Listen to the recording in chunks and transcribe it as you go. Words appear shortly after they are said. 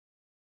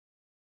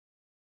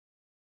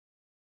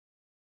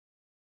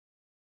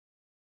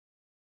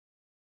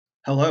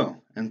Hello,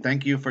 and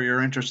thank you for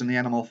your interest in the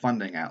Animal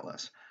Funding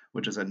Atlas,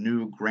 which is a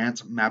new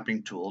grants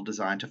mapping tool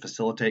designed to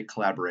facilitate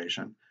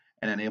collaboration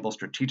and enable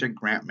strategic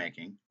grant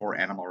making for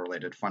animal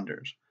related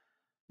funders.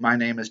 My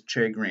name is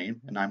Che Green,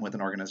 and I'm with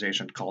an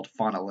organization called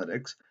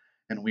Faunalytics,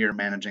 and we are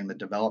managing the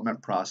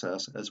development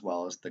process as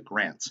well as the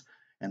grants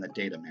and the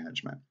data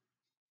management.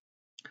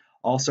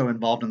 Also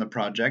involved in the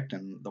project,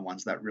 and the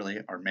ones that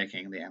really are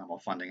making the Animal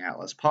Funding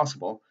Atlas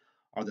possible,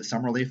 are the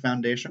Summerlee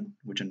Foundation,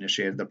 which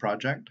initiated the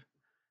project,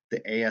 the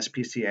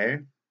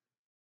ASPCA,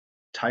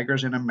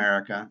 Tigers in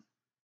America,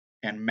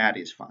 and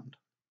Maddie's Fund.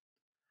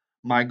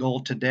 My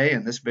goal today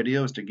in this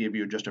video is to give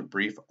you just a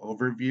brief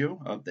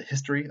overview of the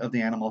history of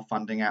the Animal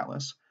Funding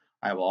Atlas.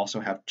 I will also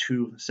have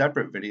two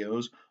separate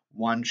videos,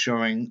 one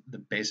showing the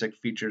basic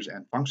features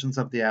and functions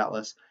of the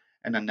atlas,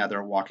 and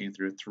another walking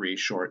through three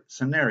short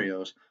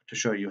scenarios to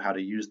show you how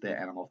to use the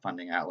Animal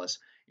Funding Atlas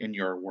in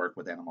your work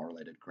with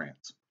animal-related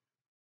grants.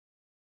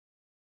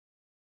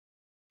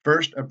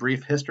 First, a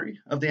brief history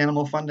of the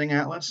Animal Funding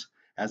Atlas.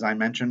 As I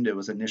mentioned, it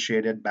was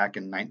initiated back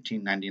in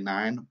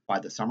 1999 by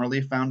the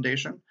Summerlee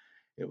Foundation.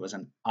 It was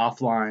an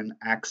offline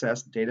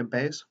access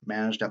database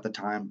managed at the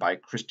time by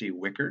Christy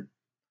Wicker.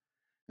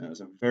 And it was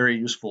a very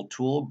useful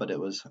tool, but it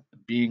was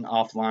being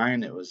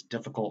offline, it was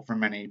difficult for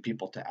many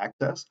people to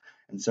access.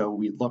 And so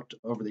we looked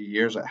over the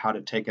years at how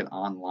to take it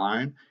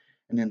online.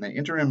 And in the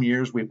interim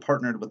years, we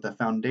partnered with the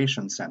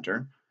Foundation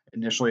Center,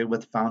 initially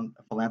with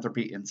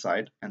Philanthropy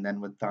Insight, and then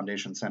with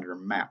Foundation Center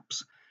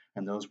Maps.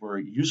 And those were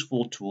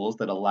useful tools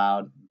that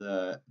allowed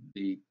the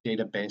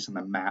database and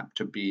the map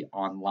to be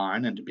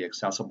online and to be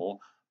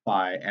accessible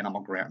by animal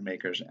grant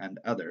makers and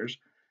others.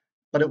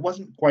 But it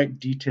wasn't quite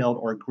detailed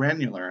or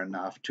granular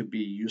enough to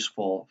be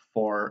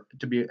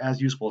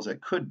as useful as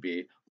it could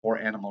be for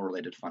animal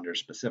related funders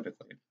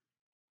specifically.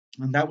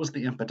 And that was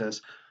the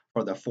impetus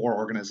for the four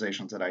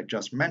organizations that I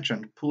just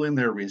mentioned pooling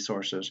their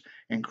resources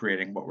and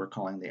creating what we're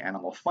calling the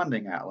Animal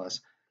Funding Atlas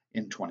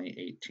in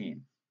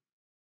 2018.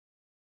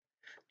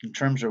 In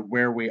terms of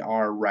where we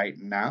are right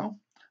now,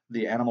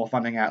 the Animal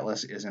Funding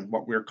Atlas is in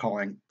what we're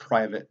calling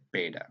private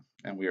beta,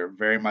 and we are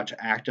very much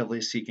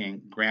actively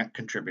seeking grant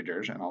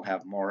contributors, and I'll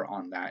have more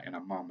on that in a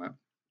moment.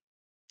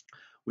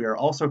 We are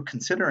also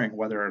considering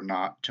whether or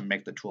not to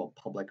make the tool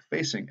public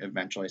facing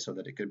eventually so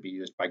that it could be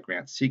used by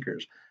grant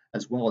seekers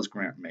as well as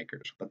grant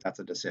makers, but that's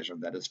a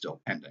decision that is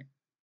still pending.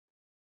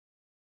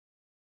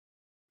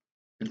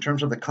 In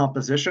terms of the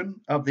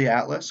composition of the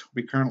atlas,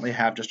 we currently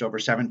have just over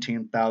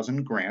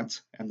 17,000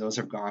 grants, and those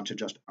have gone to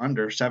just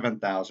under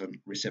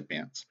 7,000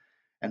 recipients,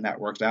 and that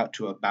works out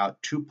to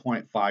about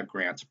 2.5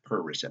 grants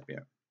per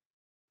recipient.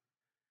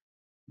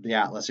 The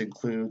atlas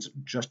includes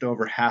just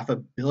over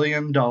 $500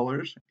 million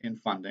in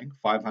funding,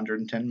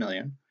 510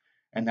 million,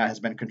 and that has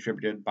been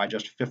contributed by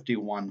just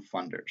 51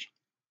 funders.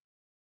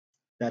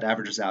 That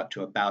averages out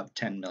to about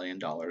 $10 million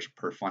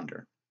per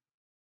funder.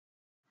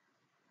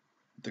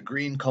 The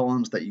green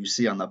columns that you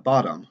see on the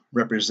bottom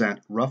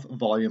represent rough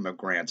volume of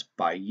grants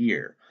by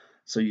year.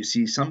 So you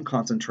see some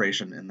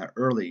concentration in the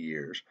early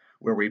years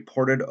where we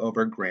ported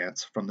over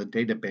grants from the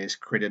database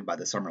created by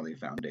the Summerlee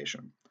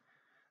Foundation.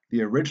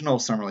 The original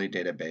Summerlee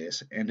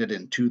database ended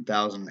in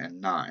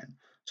 2009,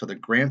 so the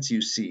grants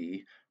you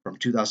see from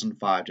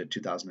 2005 to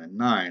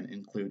 2009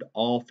 include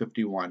all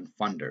 51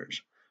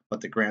 funders, but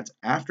the grants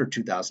after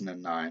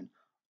 2009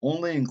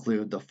 only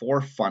include the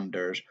 4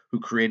 funders who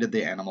created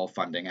the Animal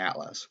Funding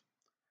Atlas.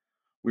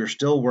 We are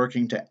still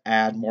working to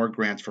add more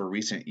grants for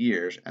recent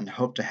years and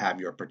hope to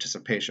have your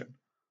participation.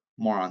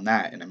 More on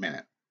that in a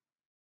minute.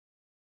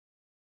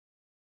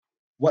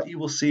 What you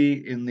will see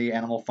in the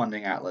Animal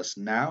Funding Atlas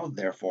now,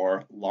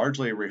 therefore,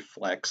 largely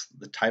reflects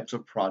the types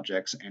of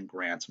projects and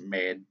grants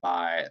made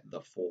by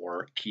the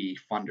 4 key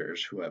funders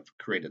who have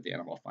created the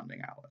Animal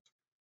Funding Atlas.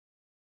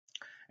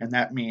 And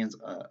that means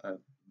a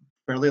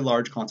fairly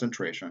large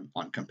concentration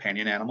on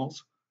companion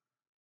animals,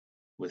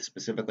 with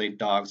specifically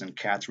dogs and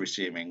cats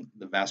receiving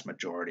the vast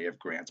majority of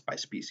grants by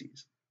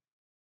species.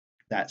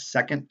 That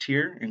second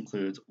tier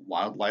includes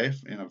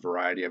wildlife in a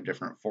variety of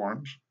different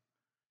forms.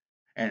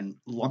 And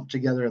lumped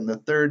together in the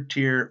third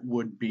tier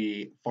would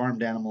be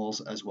farmed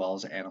animals as well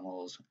as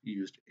animals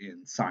used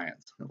in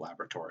science, in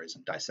laboratories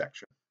and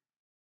dissection.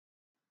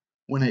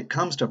 When it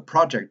comes to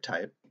project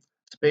type,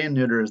 spay and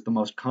neuter is the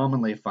most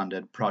commonly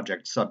funded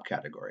project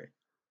subcategory.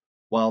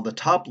 While the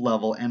top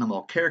level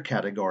animal care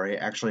category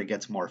actually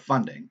gets more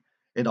funding,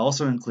 it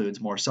also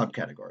includes more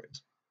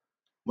subcategories.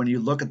 When you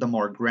look at the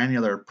more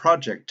granular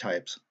project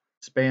types,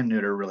 spay and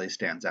neuter really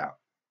stands out.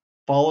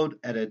 Followed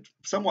at a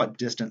somewhat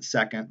distant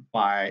second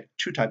by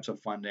 2 types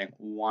of funding.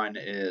 One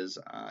is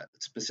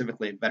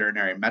specifically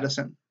veterinary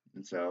medicine,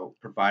 and so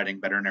providing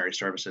veterinary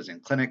services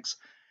in clinics,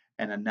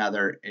 and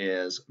another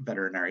is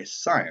veterinary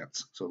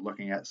science, so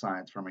looking at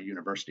science from a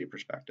university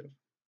perspective.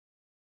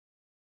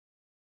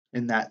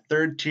 In that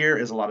third tier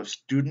is a lot of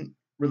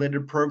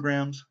student-related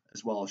programs,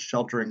 as well as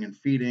sheltering and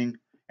feeding,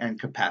 and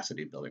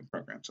capacity building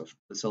programs, so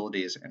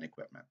facilities and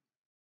equipment.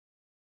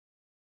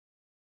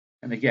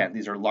 And again,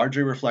 these are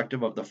largely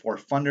reflective of the four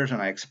funders,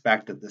 and I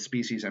expect that the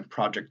species and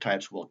project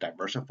types will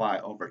diversify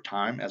over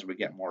time as we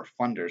get more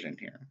funders in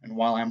here. And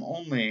while I'm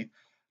only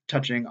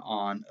touching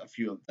on a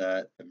few of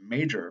the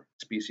major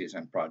species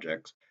and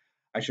projects,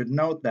 I should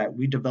note that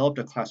we developed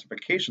a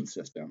classification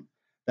system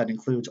that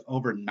includes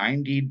over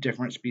 90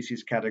 different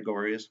species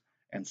categories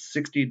and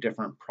 60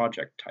 different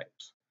project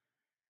types.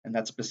 And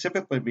that's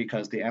specifically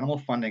because the Animal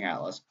Funding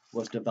Atlas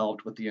was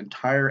developed with the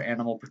entire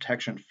animal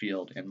protection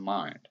field in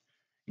mind,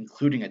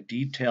 including a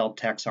detailed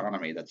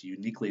taxonomy that's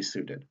uniquely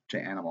suited to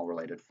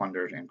animal-related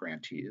funders and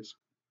grantees.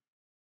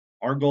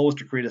 Our goal is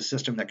to create a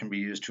system that can be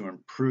used to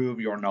improve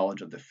your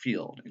knowledge of the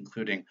field,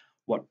 including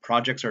what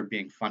projects are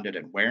being funded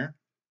and where,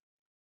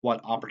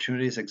 what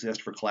opportunities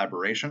exist for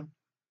collaboration,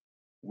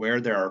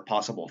 where there are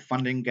possible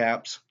funding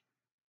gaps,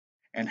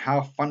 and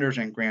how funders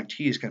and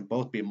grantees can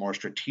both be more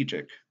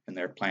strategic in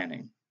their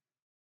planning.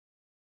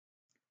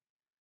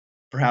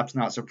 Perhaps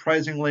not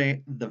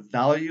surprisingly, the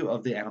value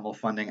of the Animal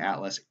Funding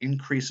Atlas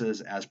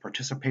increases as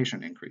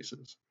participation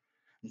increases.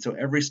 And so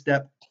every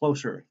step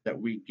closer that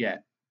we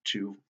get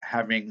to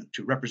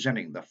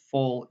representing the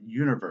full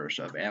universe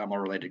of animal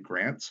related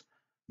grants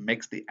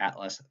makes the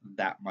Atlas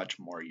that much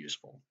more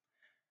useful.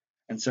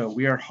 And so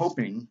we are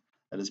hoping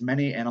that as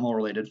many animal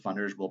related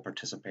funders will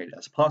participate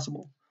as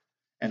possible,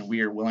 and we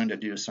are willing to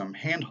do some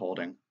hand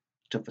holding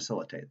to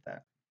facilitate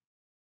that.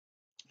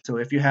 So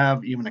if you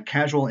have even a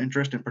casual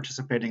interest in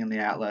participating in the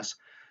Atlas,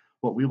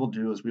 what we will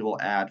do is we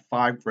will add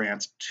 5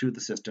 grants to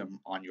the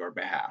system on your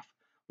behalf.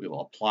 We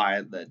will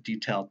apply the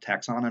detailed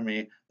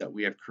taxonomy that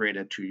we have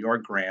created to your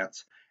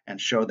grants and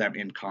show them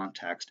in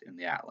context in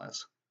the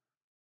Atlas.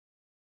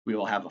 We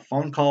will have a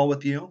phone call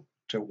with you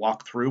to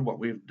walk through what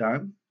we've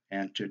done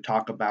and to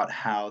talk about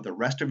how the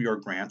rest of your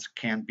grants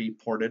can be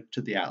ported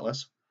to the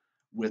Atlas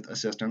with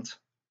assistance.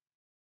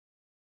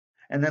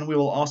 And then we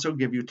will also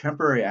give you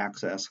temporary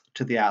access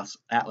to the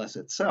Atlas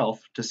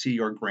itself to see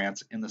your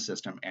grants in the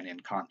system and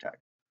in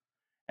context,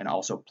 and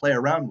also play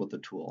around with the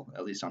tool,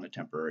 at least on a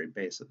temporary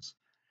basis.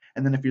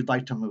 And then if you'd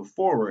like to move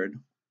forward,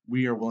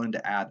 we are willing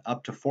to add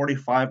up to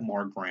 45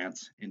 more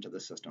grants into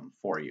the system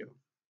for you.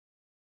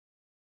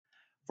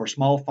 For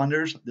small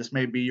funders, this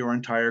may be your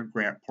entire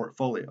grant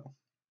portfolio.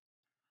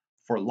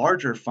 For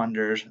larger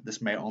funders,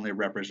 this may only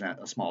represent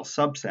a small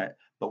subset,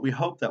 but we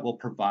hope that will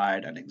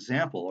provide an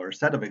example or a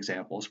set of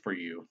examples for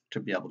you to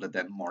be able to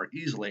then more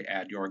easily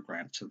add your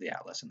grants to the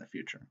Atlas in the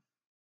future.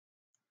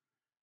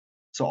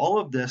 So all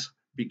of this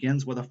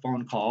begins with a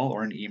phone call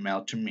or an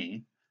email to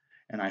me,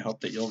 and I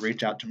hope that you'll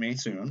reach out to me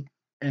soon.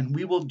 And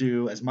we will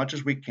do as much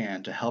as we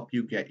can to help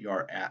you get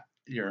your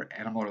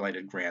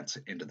animal-related grants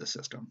into the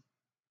system.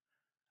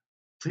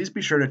 Please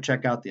be sure to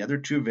check out the other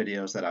 2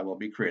 videos that I will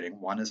be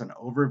creating. One is an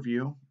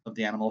overview of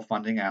the Animal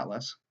Funding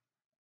Atlas,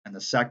 and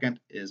the second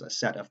is a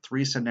set of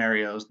 3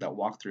 scenarios that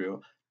walk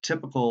through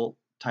typical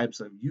types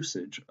of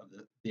usage of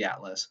the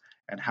Atlas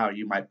and how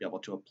you might be able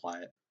to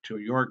apply it to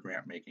your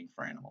grant making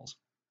for animals.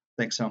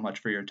 Thanks so much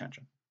for your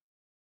attention.